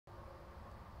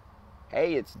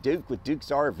Hey, it's Duke with Duke's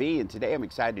RV, and today I'm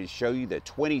excited to show you the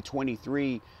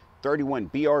 2023 31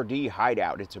 BRD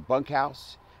Hideout. It's a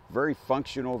bunkhouse, very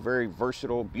functional, very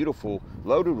versatile, beautiful,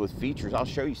 loaded with features. I'll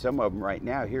show you some of them right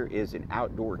now. Here is an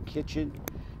outdoor kitchen.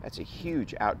 That's a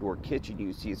huge outdoor kitchen.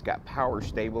 You can see it's got power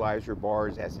stabilizer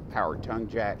bars, has a power tongue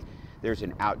jack. There's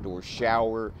an outdoor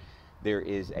shower. There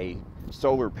is a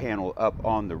solar panel up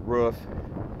on the roof.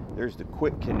 There's the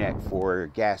quick connect for a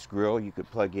gas grill. You could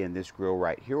plug in this grill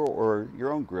right here or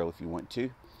your own grill if you want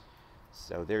to.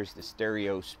 So there's the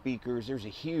stereo speakers. There's a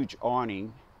huge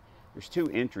awning. There's two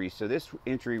entries. So this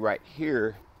entry right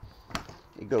here,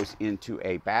 it goes into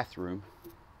a bathroom.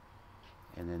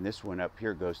 And then this one up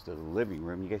here goes to the living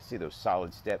room. You guys see those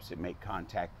solid steps that make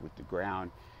contact with the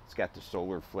ground. It's got the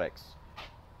Solar Flex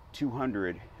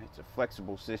 200. It's a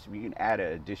flexible system. You can add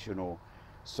an additional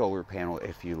solar panel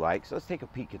if you like. So let's take a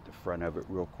peek at the front of it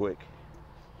real quick.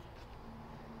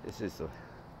 This is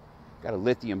got a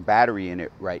lithium battery in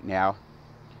it right now.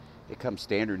 It comes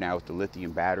standard now with the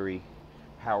lithium battery,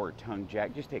 power tongue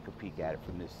jack. Just take a peek at it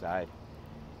from this side.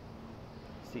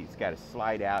 See, it's got a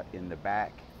slide out in the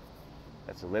back.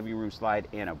 That's a living room slide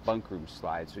and a bunk room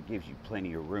slide, so it gives you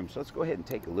plenty of room. So let's go ahead and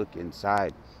take a look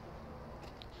inside.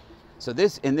 So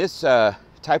this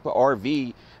type of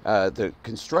RV, the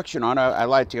construction on it, I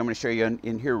lied to you. I'm going to show you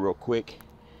in here real quick.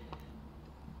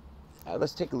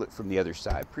 Let's take a look from the other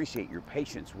side. Appreciate your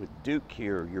patience with Duke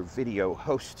here, your video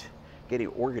host, getting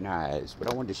organized.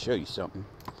 But I wanted to show you something.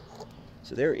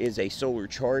 So there is a solar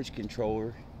charge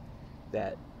controller.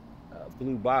 That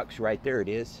blue box right there, it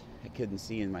is. I couldn't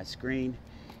see in my screen.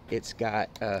 It's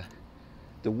got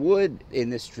the wood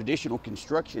in this traditional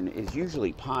construction is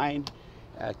usually pine.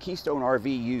 Keystone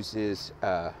RV uses,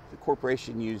 the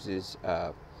corporation uses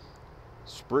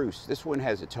spruce. This one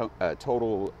has a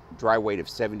total dry weight of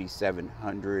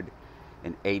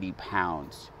 7,780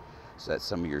 pounds. So that's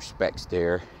some of your specs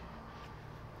there.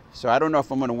 So I don't know if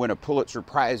I'm going to win a Pulitzer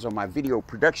Prize on my video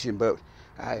production, but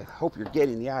I hope you're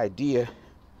getting the idea.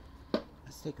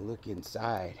 Let's take a look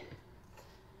inside.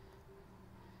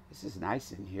 This is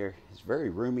nice in here. It's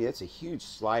very roomy. It's a huge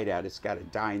slide out. It's got a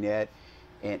dinette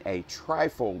and a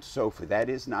trifold sofa. That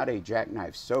is not a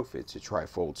jackknife sofa, it's a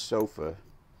trifold sofa.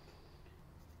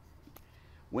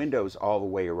 Windows all the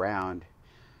way around.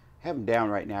 Have them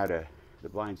down right now, to the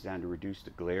blinds down to reduce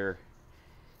the glare.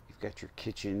 You've got your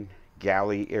kitchen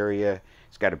galley area.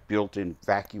 It's got a built-in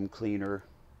vacuum cleaner.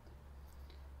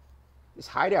 This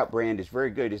Hideout brand is very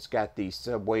good. It's got the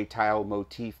subway tile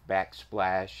motif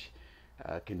backsplash,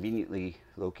 conveniently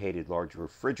located large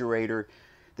refrigerator.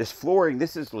 This flooring,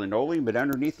 this is linoleum, but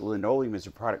underneath the linoleum is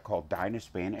a product called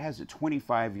Dynaspan. It has a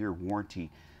 25-year warranty.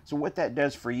 So what that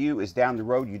does for you is down the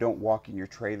road, you don't walk in your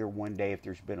trailer one day if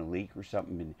there's been a leak or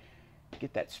something and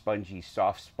get that spongy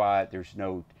soft spot. There's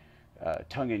no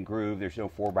tongue and groove. There's no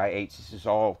 4x8s. This is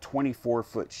all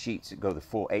 24-foot sheets that go the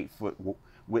full 8-foot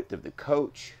width of the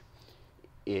coach.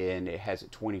 And it has a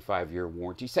 25-year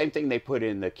warranty. Same thing they put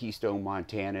in the Keystone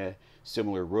Montana,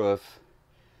 similar roof.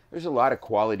 There's a lot of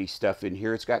quality stuff in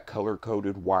here. It's got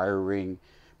color-coded wiring,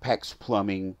 PEX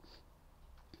plumbing.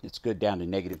 It's good down to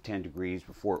 -10 degrees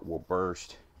before it will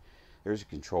burst. There's the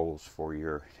controls for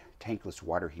your tankless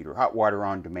water heater, hot water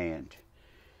on demand.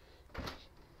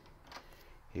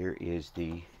 Here is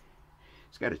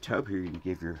it's got a tub here. You can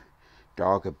give your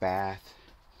dog a bath.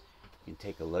 You can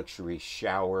take a luxury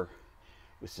shower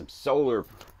with some solar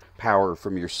power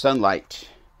from your sunlight.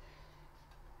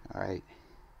 All right.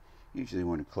 Usually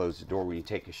want to close the door when you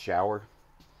take a shower.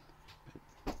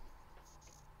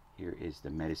 Here is the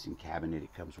medicine cabinet.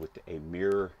 It comes with a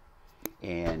mirror,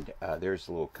 and there's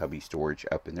a little cubby storage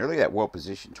up in there. Look at that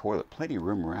well-positioned toilet. Plenty of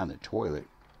room around the toilet.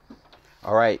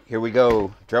 All right, here we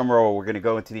go. Drum roll. We're going to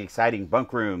go into the exciting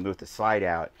bunk room with the slide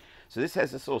out. So this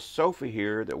has this little sofa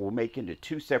here that will make into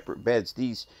two separate beds.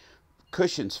 These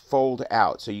cushions fold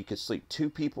out, so you can sleep two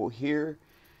people here.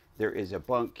 There is a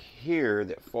bunk here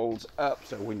that folds up,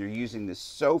 so when you're using this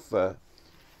sofa,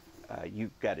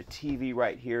 you've got a TV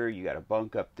right here, you got a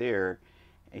bunk up there,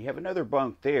 and you have another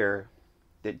bunk there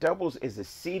that doubles as a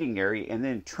seating area and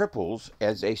then triples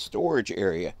as a storage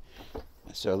area.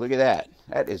 So look at that.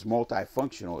 That is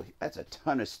multifunctional. That's a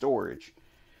ton of storage.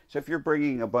 So if you're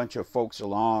bringing a bunch of folks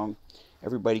along,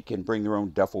 everybody can bring their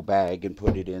own duffel bag and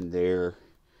put it in there,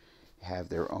 have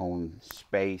their own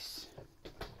space.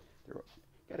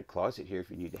 Got a closet here if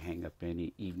you need to hang up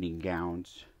any evening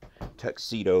gowns,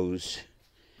 tuxedos,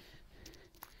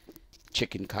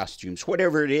 chicken costumes,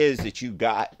 whatever it is that you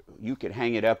got, you can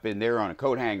hang it up in there on a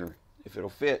coat hanger if it'll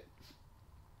fit.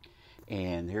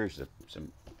 And here's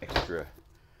some extra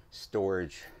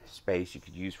storage space you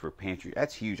could use for a pantry.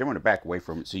 That's huge. I'm going to back away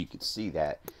from it so you can see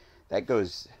that. That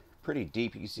goes pretty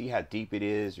deep. You can see how deep it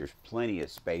is. There's plenty of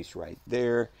space right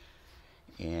there.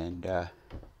 And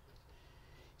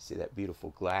see that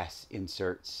beautiful glass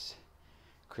inserts,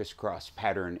 crisscross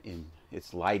pattern, in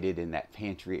it's lighted in that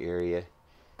pantry area.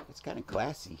 It's kind of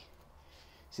classy.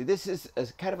 See, this is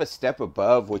kind of a step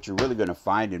above what you're really going to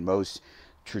find in most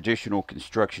traditional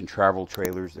construction travel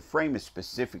trailers. The frame is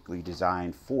specifically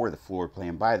designed for the floor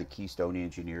plan by the Keystone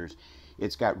engineers.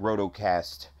 It's got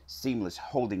rotocast seamless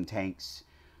holding tanks,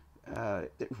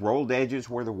 rolled edges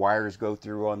where the wires go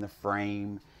through on the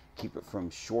frame, keep it from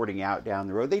shorting out down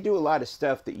the road. They do a lot of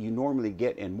stuff that you normally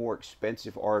get in more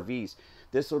expensive RVs.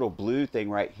 This little blue thing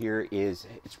right here it's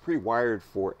pre-wired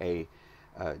for a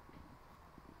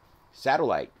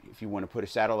satellite. If you want to put a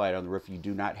satellite on the roof, you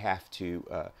do not have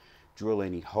to drill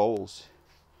any holes.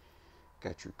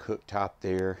 Got your cooktop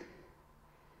there.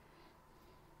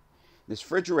 This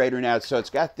refrigerator now, so it's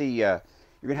got the you're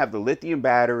gonna have the lithium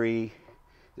battery,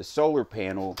 the solar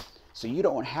panel, so you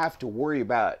don't have to worry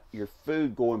about your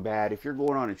food going bad. If you're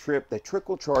going on a trip, the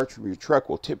trickle charge from your truck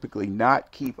will typically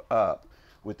not keep up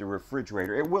with the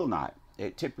refrigerator. It will not.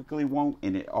 It typically won't,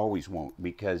 and it always won't,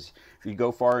 because if you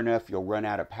go far enough, you'll run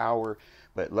out of power.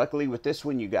 But luckily with this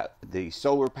one, you got the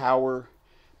solar power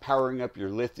powering up your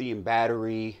lithium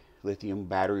battery. Lithium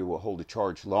battery will hold a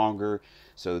charge longer,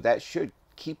 so that should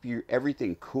keep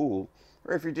everything cool.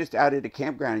 Or if you're just out at a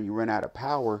campground and you run out of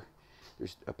power,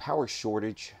 there's a power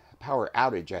shortage, a power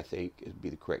outage, I think would be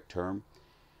the correct term.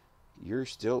 You're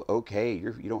still okay.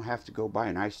 You don't have to go buy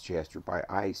an ice chest or buy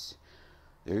ice.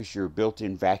 There's your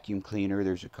built-in vacuum cleaner.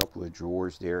 There's a couple of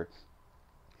drawers there.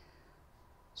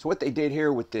 So what they did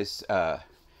here with this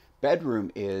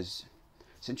bedroom is,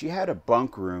 since you had a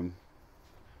bunk room,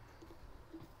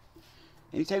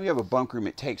 anytime you have a bunk room,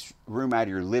 it takes room out of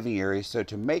your living area. So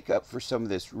to make up for some of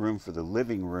this room for the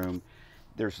living room,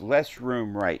 there's less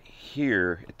room right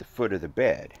here at the foot of the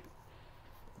bed.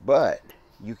 But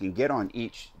you can get on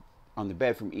the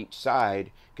bed from each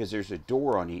side, because there's a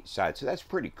door on each side. So that's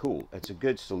pretty cool. That's a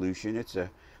good solution. It's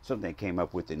something they came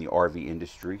up with in the RV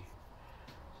industry.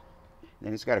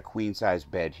 Then it's got a queen size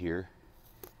bed here.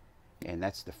 And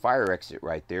that's the fire exit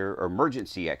right there, or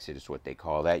emergency exit is what they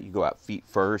call that. You go out feet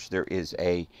first. There is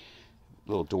a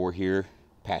little door here,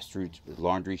 pass through the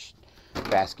laundry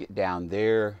basket down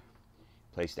there.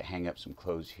 Place to hang up some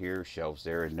clothes here, shelves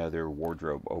there, another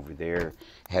wardrobe over there.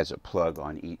 Has a plug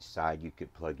on each side. You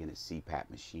could plug in a CPAP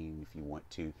machine if you want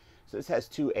to. So this has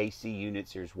two AC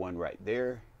units. There's one right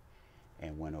there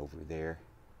and one over there.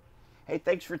 Hey,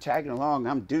 thanks for tagging along.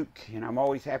 I'm Duke, and I'm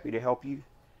always happy to help you.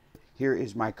 Here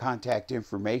is my contact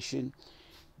information.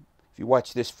 If you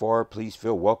watch this far, please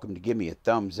feel welcome to give me a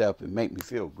thumbs up and make me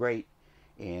feel great.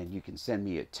 And you can send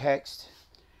me a text.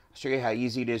 I'll show you how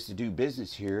easy it is to do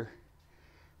business here.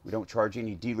 We don't charge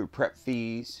any dealer prep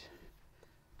fees,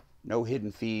 no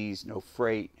hidden fees, no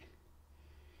freight.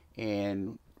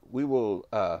 And we will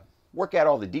work out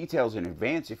all the details in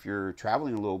advance. If you're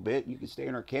traveling a little bit, you can stay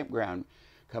in our campground.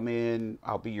 Come in,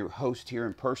 I'll be your host here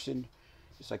in person.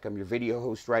 Just like I'm your video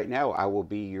host right now, I will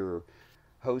be your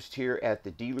host here at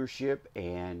the dealership,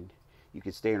 and you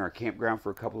can stay in our campground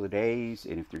for a couple of days.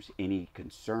 And if there's any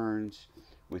concerns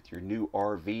with your new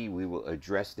RV, we will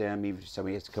address them. Even if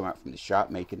somebody has to come out from the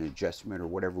shop, make an adjustment or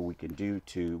whatever we can do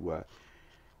to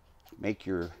make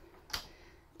your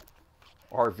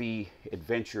RV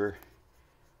adventure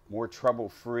more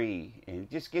trouble-free and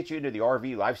just get you into the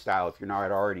RV lifestyle if you're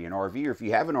not already an RV. Or if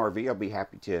you have an RV, I'll be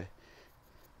happy to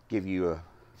give you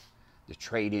the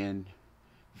trade-in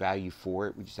value for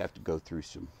it. We just have to go through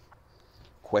some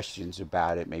questions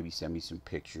about it, maybe send me some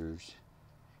pictures.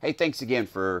 Hey, thanks again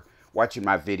for watching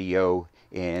my video,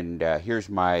 and here's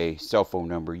my cell phone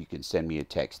number. You can send me a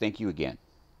text. Thank you again.